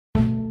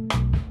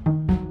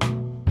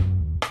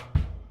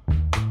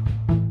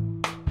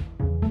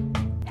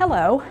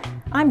Hello,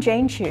 I'm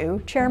Chairman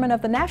Chu, Chairman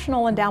of the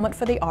National Endowment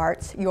for the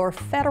Arts, your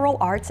federal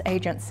arts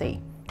agency.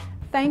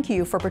 Thank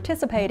you for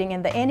participating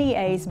in the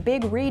NEA's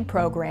Big Read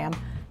program.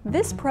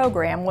 This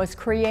program was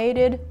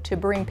created to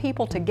bring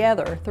people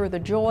together through the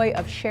joy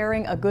of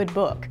sharing a good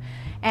book,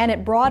 and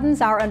it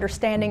broadens our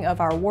understanding of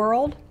our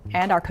world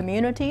and our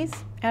communities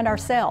and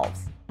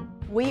ourselves.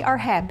 We are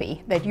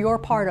happy that you're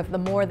part of the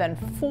more than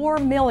 4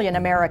 million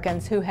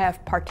Americans who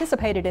have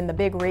participated in the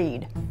Big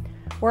Read.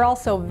 We're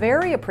also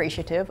very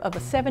appreciative of the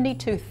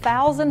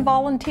 72,000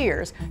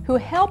 volunteers who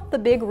helped the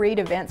Big Read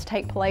events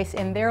take place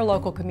in their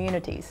local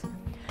communities.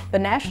 The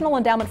National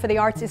Endowment for the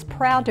Arts is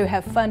proud to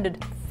have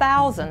funded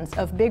thousands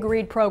of Big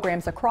Read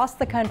programs across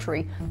the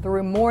country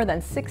through more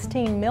than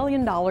 $16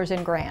 million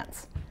in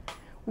grants.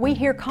 We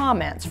hear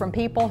comments from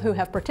people who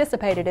have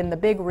participated in the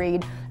Big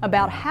Read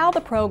about how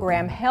the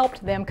program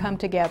helped them come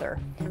together,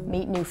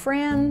 meet new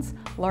friends,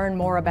 learn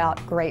more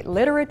about great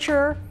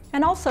literature,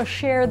 and also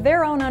share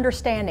their own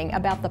understanding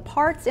about the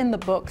parts in the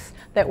books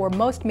that were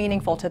most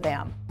meaningful to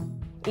them.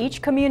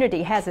 Each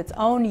community has its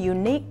own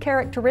unique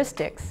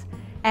characteristics,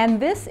 and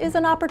this is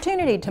an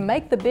opportunity to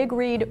make the Big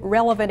Read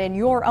relevant in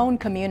your own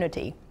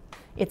community.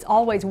 It's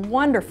always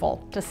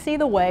wonderful to see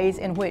the ways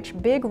in which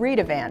Big Read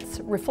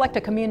events reflect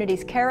a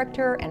community's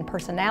character and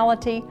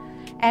personality,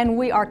 and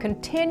we are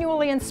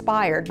continually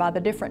inspired by the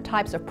different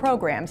types of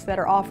programs that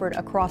are offered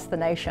across the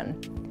nation.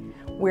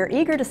 We're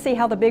eager to see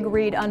how the Big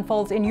Read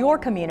unfolds in your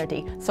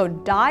community, so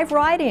dive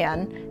right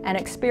in and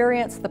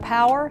experience the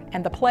power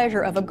and the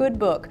pleasure of a good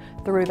book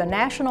through the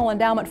National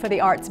Endowment for the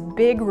Arts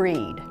Big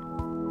Read.